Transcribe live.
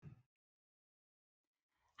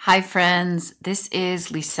Hi, friends. This is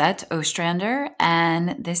Lisette Ostrander,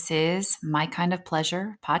 and this is My Kind of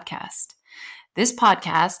Pleasure podcast. This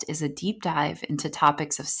podcast is a deep dive into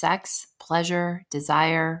topics of sex, pleasure,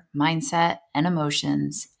 desire, mindset, and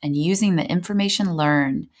emotions, and using the information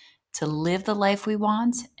learned to live the life we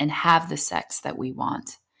want and have the sex that we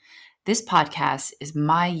want. This podcast is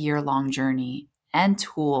my year-long journey and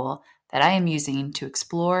tool that I am using to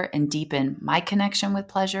explore and deepen my connection with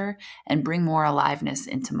pleasure and bring more aliveness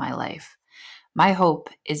into my life. My hope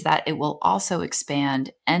is that it will also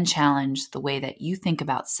expand and challenge the way that you think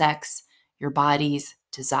about sex, your bodies,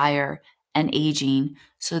 desire, and aging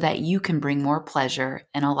so that you can bring more pleasure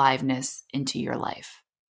and aliveness into your life.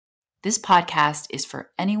 This podcast is for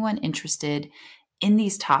anyone interested in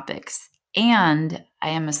these topics, and I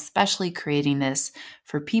am especially creating this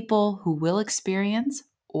for people who will experience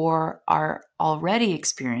or are already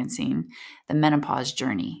experiencing the menopause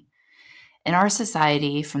journey. In our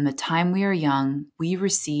society, from the time we are young, we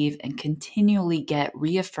receive and continually get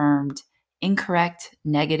reaffirmed incorrect,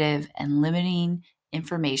 negative, and limiting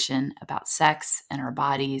information about sex and our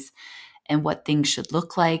bodies and what things should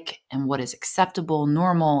look like and what is acceptable,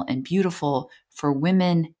 normal, and beautiful for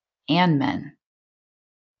women and men.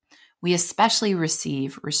 We especially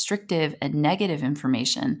receive restrictive and negative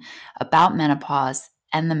information about menopause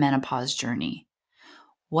and the menopause journey.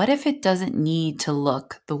 What if it doesn't need to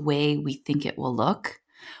look the way we think it will look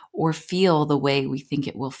or feel the way we think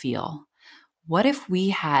it will feel? What if we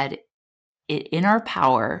had it in our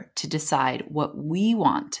power to decide what we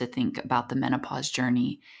want to think about the menopause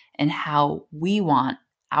journey and how we want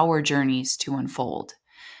our journeys to unfold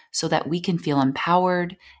so that we can feel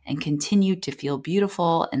empowered and continue to feel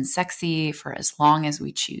beautiful and sexy for as long as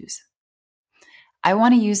we choose? I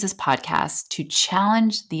want to use this podcast to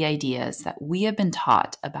challenge the ideas that we have been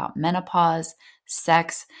taught about menopause,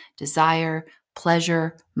 sex, desire,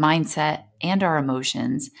 pleasure, mindset, and our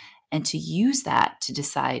emotions, and to use that to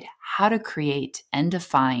decide how to create and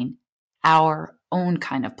define our own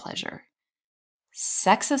kind of pleasure.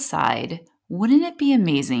 Sex aside, wouldn't it be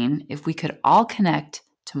amazing if we could all connect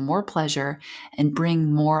to more pleasure and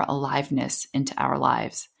bring more aliveness into our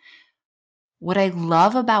lives? What I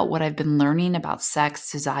love about what I've been learning about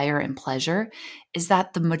sex, desire, and pleasure is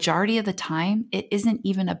that the majority of the time, it isn't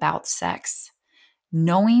even about sex.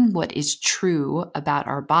 Knowing what is true about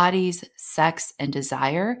our bodies, sex, and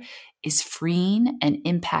desire is freeing and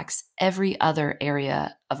impacts every other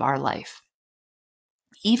area of our life.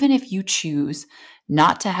 Even if you choose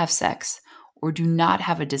not to have sex or do not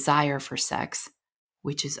have a desire for sex,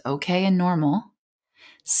 which is okay and normal,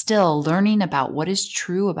 still, learning about what is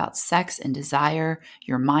true about sex and desire,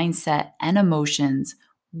 your mindset, and emotions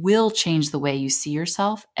will change the way you see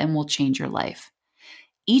yourself and will change your life.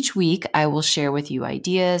 Each week, I will share with you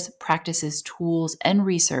ideas, practices, tools, and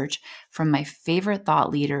research from my favorite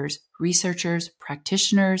thought leaders, researchers,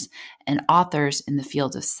 practitioners, and authors in the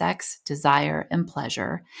field of sex, desire, and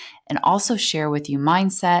pleasure, and also share with you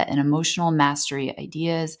mindset and emotional mastery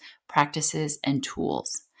ideas, practices, and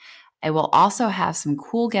tools. I will also have some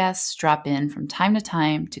cool guests drop in from time to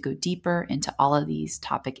time to go deeper into all of these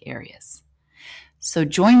topic areas. So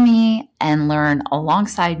join me and learn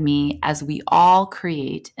alongside me as we all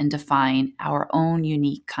create and define our own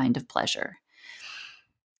unique kind of pleasure.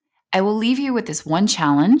 I will leave you with this one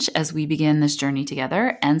challenge as we begin this journey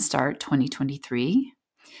together and start 2023.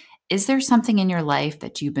 Is there something in your life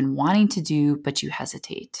that you've been wanting to do, but you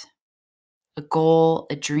hesitate? A goal,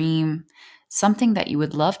 a dream, something that you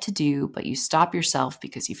would love to do, but you stop yourself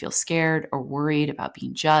because you feel scared or worried about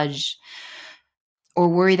being judged, or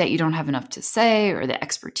worry that you don't have enough to say or the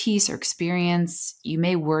expertise or experience. You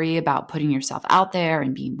may worry about putting yourself out there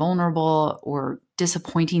and being vulnerable or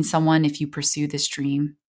disappointing someone if you pursue this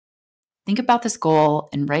dream. Think about this goal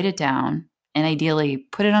and write it down, and ideally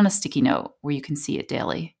put it on a sticky note where you can see it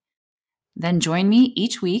daily. Then join me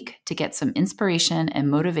each week to get some inspiration and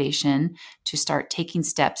motivation to start taking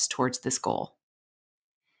steps towards this goal.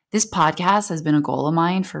 This podcast has been a goal of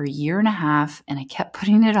mine for 1.5 years, and I kept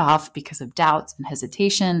putting it off because of doubts and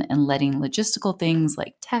hesitation and letting logistical things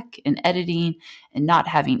like tech and editing and not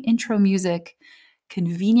having intro music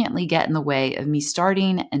conveniently get in the way of me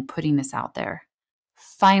starting and putting this out there.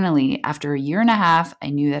 Finally, after 1.5 years, I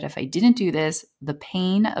knew that if I didn't do this, the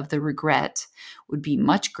pain of the regret would be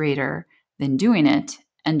much greater than doing it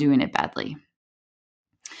and doing it badly.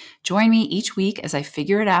 Join me each week as I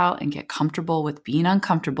figure it out and get comfortable with being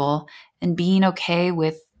uncomfortable and being okay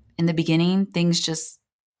with, in the beginning, things just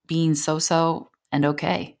being so-so and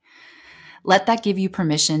okay. Let that give you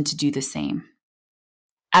permission to do the same.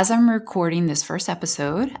 As I'm recording this first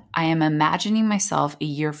episode, I am imagining myself a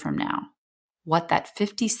year from now. what that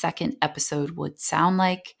 50-second episode would sound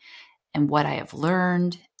like and what I have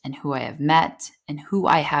learned and who I have met and who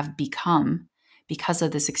I have become because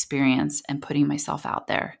of this experience and putting myself out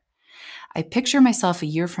there. I picture myself a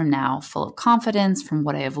year from now full of confidence from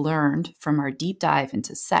what I have learned from our deep dive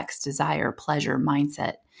into sex, desire, pleasure,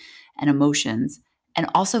 mindset, and emotions, and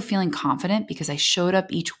also feeling confident because I showed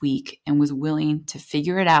up each week and was willing to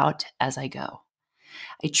figure it out as I go.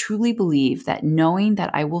 I truly believe that knowing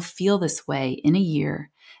that I will feel this way in a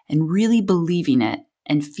year and really believing it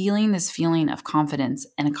and feeling this feeling of confidence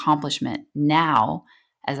and accomplishment now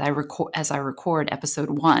as I record episode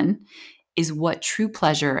 1 is what true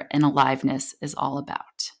pleasure and aliveness is all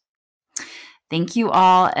about. Thank you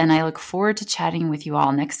all, and I look forward to chatting with you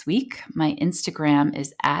all next week. My Instagram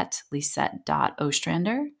is at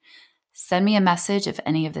lisette.ostrander. Send me a message if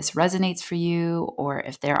any of this resonates for you, or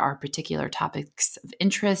if there are particular topics of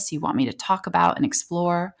interest you want me to talk about and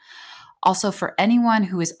explore. Also, for anyone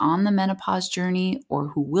who is on the menopause journey or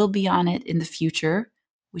who will be on it in the future,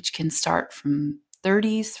 which can start from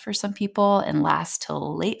 30s for some people and last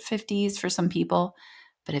till late 50s for some people,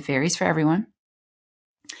 but it varies for everyone.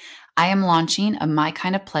 I am launching a My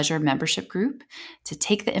Kind of Pleasure membership group to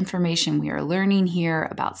take the information we are learning here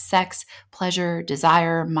about sex, pleasure,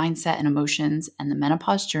 desire, mindset, and emotions, and the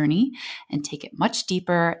menopause journey and take it much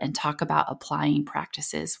deeper and talk about applying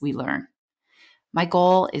practices we learn. My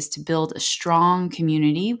goal is to build a strong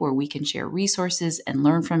community where we can share resources and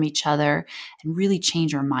learn from each other and really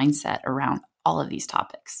change our mindset around all of these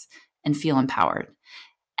topics and feel empowered.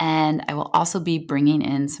 And I will also be bringing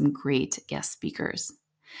in some great guest speakers.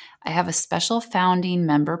 I have a special founding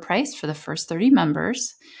member price for the first 30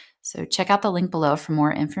 members. So check out the link below for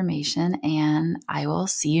more information, and I will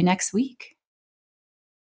see you next week.